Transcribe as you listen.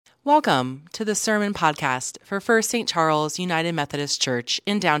Welcome to the Sermon Podcast for First St. Charles United Methodist Church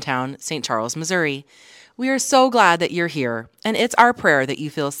in downtown St. Charles, Missouri. We are so glad that you're here, and it's our prayer that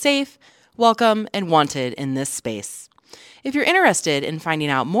you feel safe, welcome, and wanted in this space. If you're interested in finding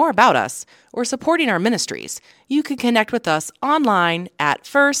out more about us or supporting our ministries, you can connect with us online at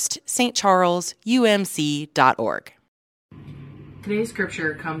firststcharlesumc.org. Today's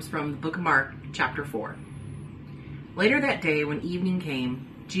scripture comes from the book of Mark, chapter 4. Later that day, when evening came,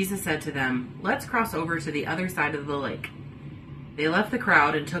 Jesus said to them, "Let's cross over to the other side of the lake." They left the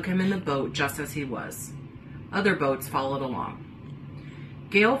crowd and took him in the boat just as he was. Other boats followed along.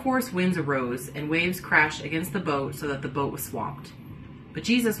 Gale-force winds arose, and waves crashed against the boat so that the boat was swamped. But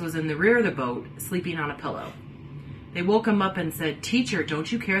Jesus was in the rear of the boat, sleeping on a pillow. They woke him up and said, "Teacher,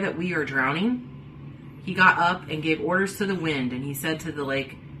 don't you care that we are drowning?" He got up and gave orders to the wind, and he said to the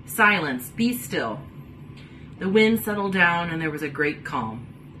lake, "Silence, be still." The wind settled down, and there was a great calm.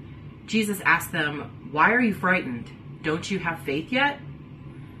 Jesus asked them, "Why are you frightened? Don't you have faith yet?"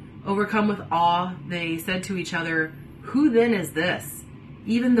 Overcome with awe, they said to each other, "Who then is this?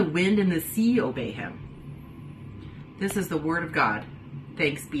 Even the wind and the sea obey him." This is the word of God.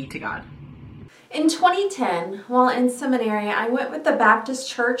 Thanks be to God. In 2010, while in seminary, I went with the Baptist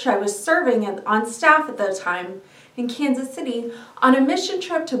church I was serving on staff at the time in Kansas City on a mission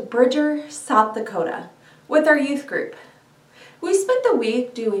trip to Bridger, South Dakota, with our youth group. We spent the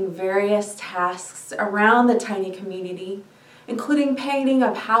week doing various tasks around the tiny community, including painting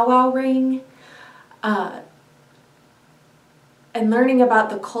a powwow ring and learning about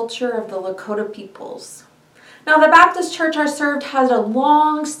the culture of the Lakota peoples. Now, the Baptist church I served has a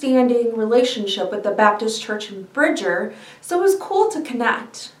long-standing relationship with the Baptist church in Bridger, so it was cool to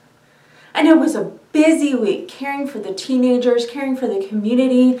connect. And it was a busy week, caring for the teenagers, caring for the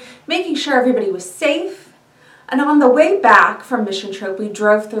community, making sure everybody was safe. And on the way back from mission trip, we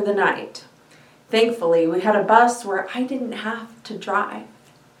drove through the night. Thankfully, we had a bus where I didn't have to drive.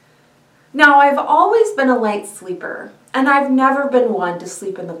 Now, I've always been a light sleeper, and I've never been one to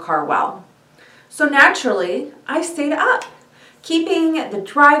sleep in the car well. So naturally, I stayed up, keeping the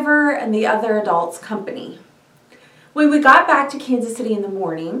driver and the other adults company. When we got back to Kansas City in the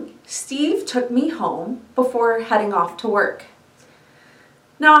morning, Steve took me home before heading off to work.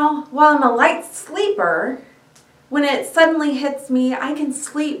 Now, while I'm a light sleeper, when it suddenly hits me, I can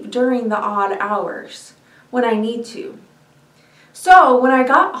sleep during the odd hours when I need to. So when I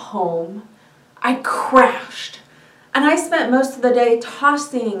got home, I crashed, and I spent most of the day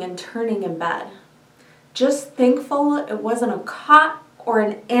tossing and turning in bed. Just thankful it wasn't a cot or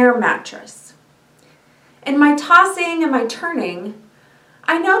an air mattress. In my tossing and my turning,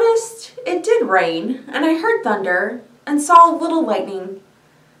 I noticed it did rain, and I heard thunder and saw a little lightning,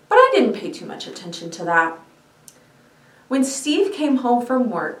 but I didn't pay too much attention to that. When Steve came home from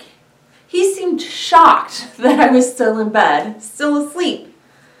work, he seemed shocked that I was still in bed, still asleep.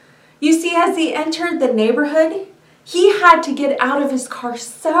 You see, as he entered the neighborhood, he had to get out of his car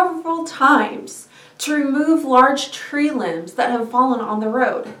several times to remove large tree limbs that had fallen on the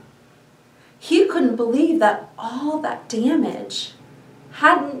road. He couldn't believe that all that damage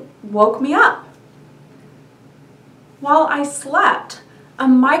hadn't woke me up. While I slept, a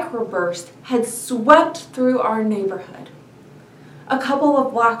microburst had swept through our neighborhood. A couple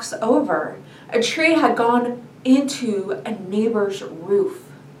of blocks over, a tree had gone into a neighbor's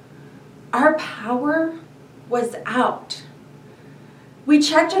roof. Our power was out. We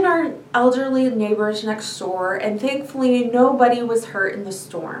checked on our elderly neighbors next door, and thankfully nobody was hurt in the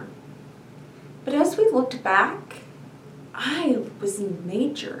storm. But as we looked back, I was in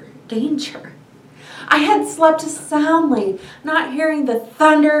major danger. I had slept soundly, not hearing the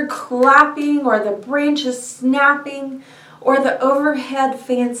thunder clapping or the branches snapping or the overhead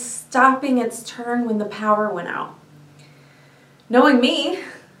fan stopping its turn when the power went out. Knowing me,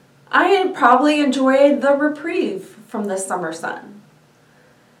 I had probably enjoyed the reprieve from the summer sun.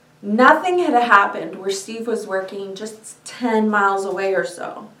 Nothing had happened where Steve was working just 10 miles away or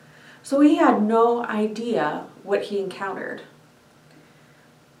so, so he had no idea what he encountered.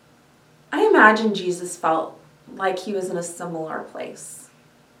 I imagine Jesus felt like he was in a similar place.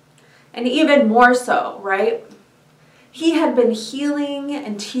 And even more so, right? He had been healing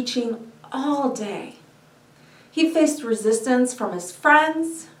and teaching all day. He faced resistance from his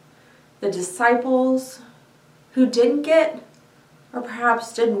friends, the disciples, who didn't get, or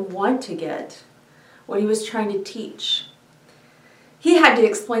perhaps didn't want to get, what he was trying to teach. He had to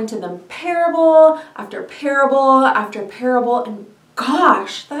explain to them parable after parable after parable, and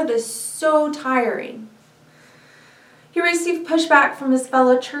gosh, that is so tiring. He received pushback from his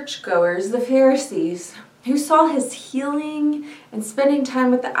fellow churchgoers, the Pharisees, who saw his healing and spending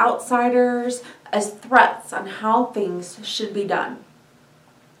time with the outsiders as threats on how things should be done.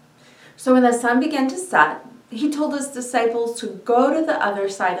 So when the sun began to set, he told his disciples to go to the other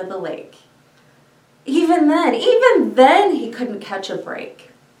side of the lake. Even then, he couldn't catch a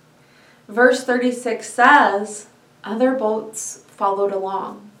break. Verse 36 says, other boats followed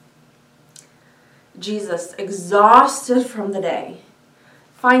along. Jesus, exhausted from the day,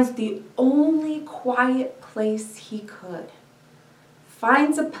 finds the only quiet place he could,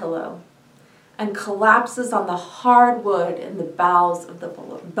 finds a pillow, and collapses on the hard wood in the bows of the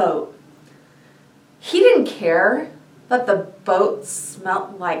boat. He didn't care that the boat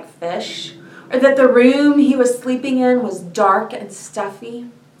smelt like fish, or that the room he was sleeping in was dark and stuffy.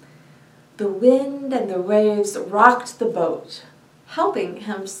 The wind and the waves rocked the boat, helping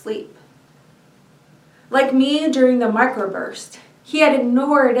him sleep. Like me during the microburst, he had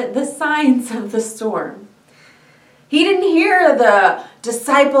ignored the signs of the storm. He didn't hear the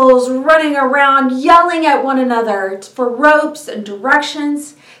disciples running around yelling at one another for ropes and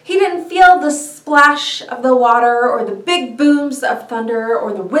directions. He didn't feel the splash of the water or the big booms of thunder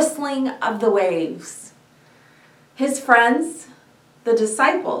or the whistling of the waves. His friends, the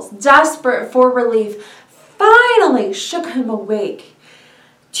disciples, desperate for relief, finally shook him awake.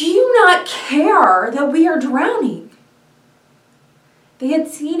 Do you not care that we are drowning? They had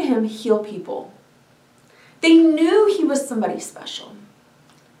seen him heal people. They knew he was somebody special.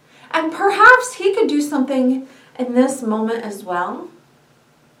 And perhaps he could do something in this moment as well.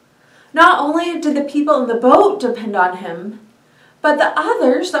 Not only did the people in the boat depend on him, but the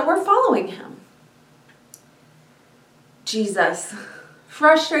others that were following him. Jesus,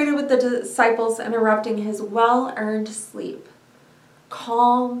 frustrated with the disciples interrupting his well-earned sleep,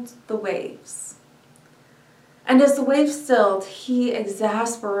 calmed the waves. And as the waves stilled, he,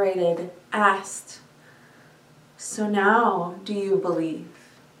 exasperated, asked, "So now do you believe?"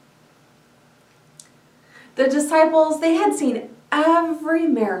 The disciples, they had seen every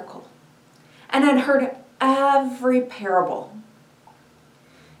miracle and had heard every parable.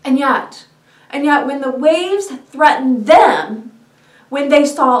 And yet, when the waves threatened them, when they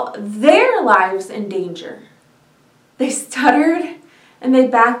saw their lives in danger, they stuttered and they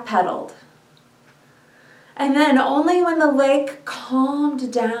backpedaled. And then only when the lake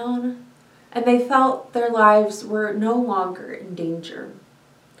calmed down and they felt their lives were no longer in danger,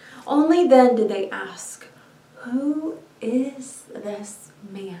 only then did they ask, "Who is this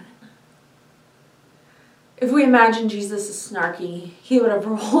man?" If we imagine Jesus as snarky, he would have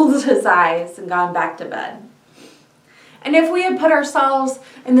rolled his eyes and gone back to bed. And if we had put ourselves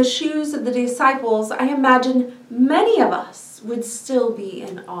in the shoes of the disciples, I imagine many of us would still be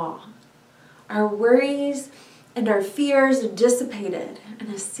in awe. Our worries and our fears dissipated in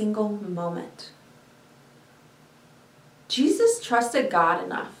a single moment. Jesus trusted God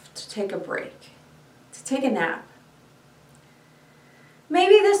enough to take a break, to take a nap.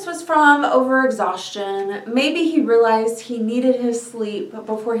 Maybe this was from overexhaustion. Maybe he realized he needed his sleep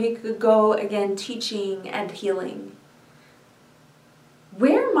before he could go again teaching and healing.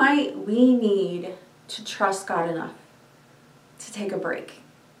 Where might we need to trust God enough to take a break?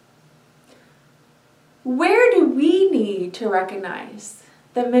 Where do we need to recognize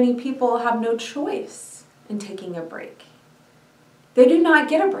that many people have no choice in taking a break? They do not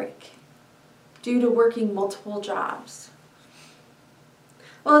get a break due to working multiple jobs.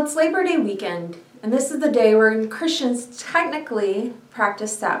 Well, it's Labor Day weekend, and this is the day where Christians technically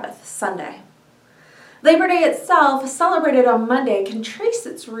practice Sabbath, Sunday. Labor Day itself, celebrated on Monday, can trace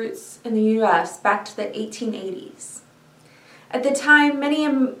its roots in the U.S. back to the 1880s. At the time, many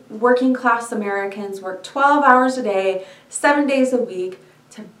working-class Americans worked 12 hours a day, 7 days a week,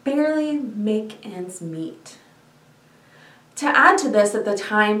 to barely make ends meet. To add to this, at the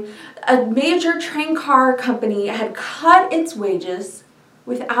time, a major train car company had cut its wages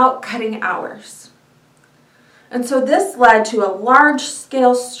without cutting hours. And so this led to a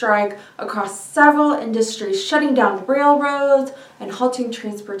large-scale strike across several industries, shutting down railroads and halting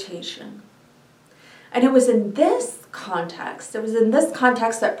transportation. And it was in this context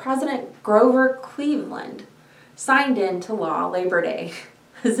that President Grover Cleveland signed into law Labor Day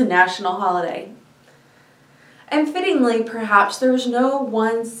as a national holiday. And fittingly, perhaps, there was no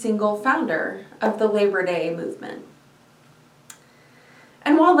one single founder of the Labor Day movement.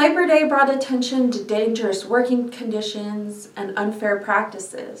 And while Labor Day brought attention to dangerous working conditions and unfair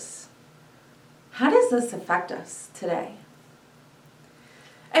practices, how does this affect us today?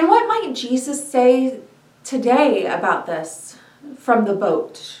 And what might Jesus say today about this from the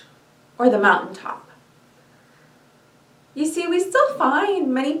boat or the mountaintop? You see, we still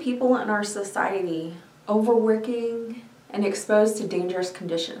find many people in our society overworking, and exposed to dangerous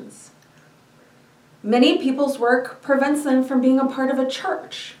conditions. Many people's work prevents them from being a part of a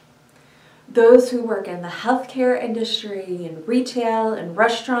church. Those who work in the healthcare industry, in retail, in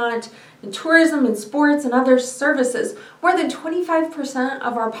restaurant, in tourism, in sports, and other services, more than 25%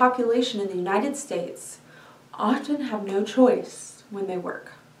 of our population in the United States often have no choice when they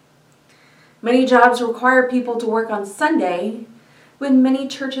work. Many jobs require people to work on Sunday when many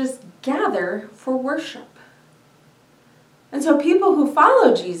churches gather for worship. And so people who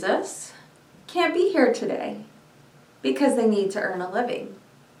follow Jesus can't be here today because they need to earn a living.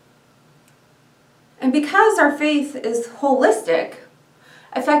 And because our faith is holistic,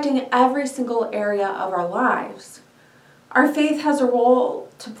 affecting every single area of our lives, our faith has a role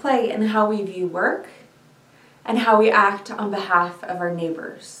to play in how we view work and how we act on behalf of our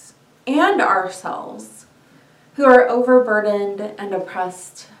neighbors and ourselves who are overburdened and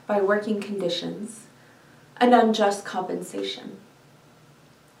oppressed by working conditions and unjust compensation.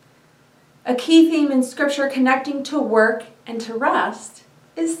 A key theme in Scripture connecting to work and to rest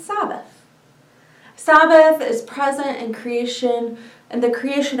is Sabbath. Sabbath is present in creation, in the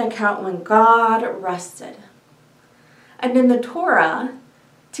creation account when God rested. And in the Torah,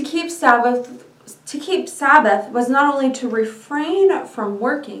 to keep Sabbath was not only to refrain from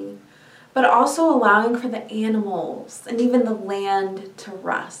working, but also allowing for the animals and even the land to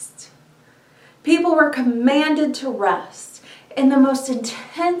rest. People were commanded to rest in the most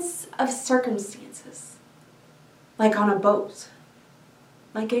intense of circumstances, like on a boat,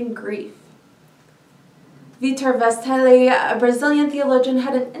 like in grief. Vitor Vesely, a Brazilian theologian,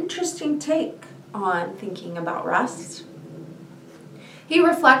 had an interesting take on thinking about rest. He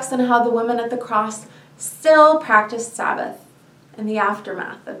reflects on how the women at the cross still practiced Sabbath in the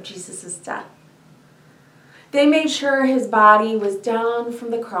aftermath of Jesus' death. They made sure his body was down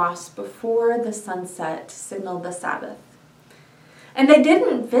from the cross before the sunset signaled the Sabbath. And they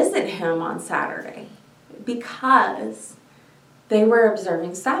didn't visit him on Saturday because they were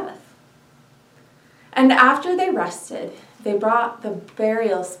observing Sabbath. And after they rested, they brought the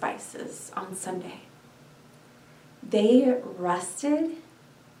burial spices on Sunday. They rested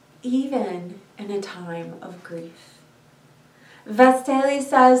even in a time of grief. Vesely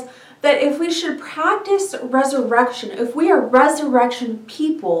says that if we should practice resurrection, if we are resurrection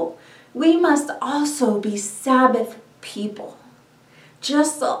people, we must also be Sabbath people.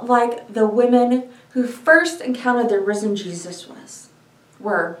 Just like the women who first encountered the risen Jesus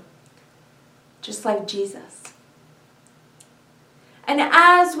were. Just like Jesus. And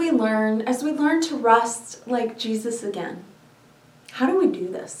as we learn to rest like Jesus again, how do we do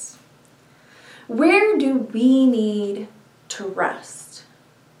this? Where do we need to rest?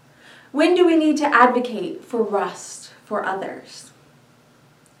 When do we need to advocate for rest for others?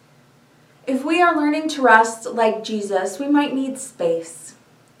 If we are learning to rest like Jesus, we might need space,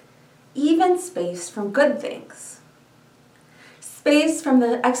 even space from good things. Space from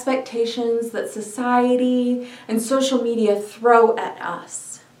the expectations that society and social media throw at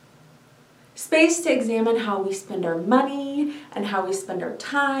us. Space to examine how we spend our money and how we spend our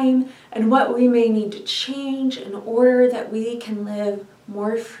time and what we may need to change in order that we can live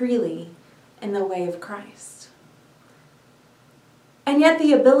more freely in the way of Christ. And yet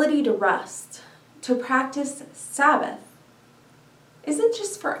the ability to rest, to practice Sabbath, isn't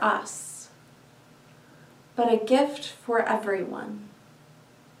just for us, but a gift for everyone,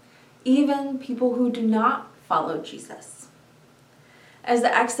 even people who do not follow Jesus. As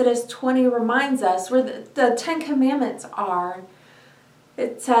the Exodus 20 reminds us, where the Ten Commandments are,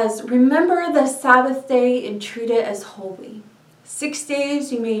 it says, "Remember the Sabbath day and treat it as holy. 6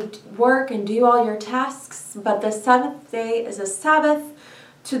 days you may work and do all your tasks, but the seventh day is a Sabbath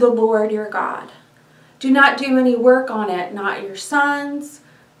to the Lord your God. Do not do any work on it, not your sons,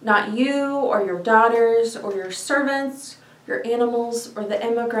 not you or your daughters or your servants, your animals, or the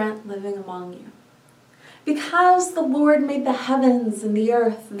immigrant living among you. Because the Lord made the heavens and the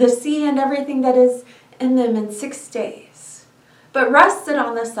earth, the sea and everything that is in them in 6 days, but rested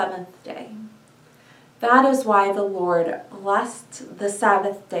on the seventh day. That is why the Lord blessed the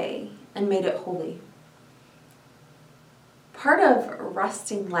Sabbath day and made it holy." Part of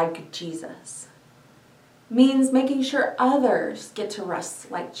resting like Jesus means making sure others get to rest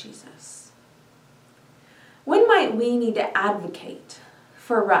like Jesus. When might we need to advocate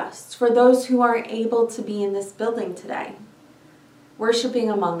for rest for those who aren't able to be in this building today, worshiping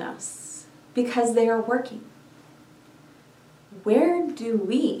among us because they are working? Where do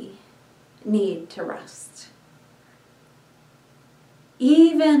we need to rest?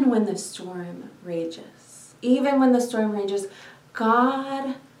 Even when the storm rages,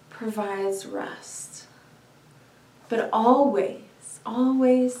 God provides rest but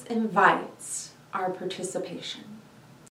always invites our participation.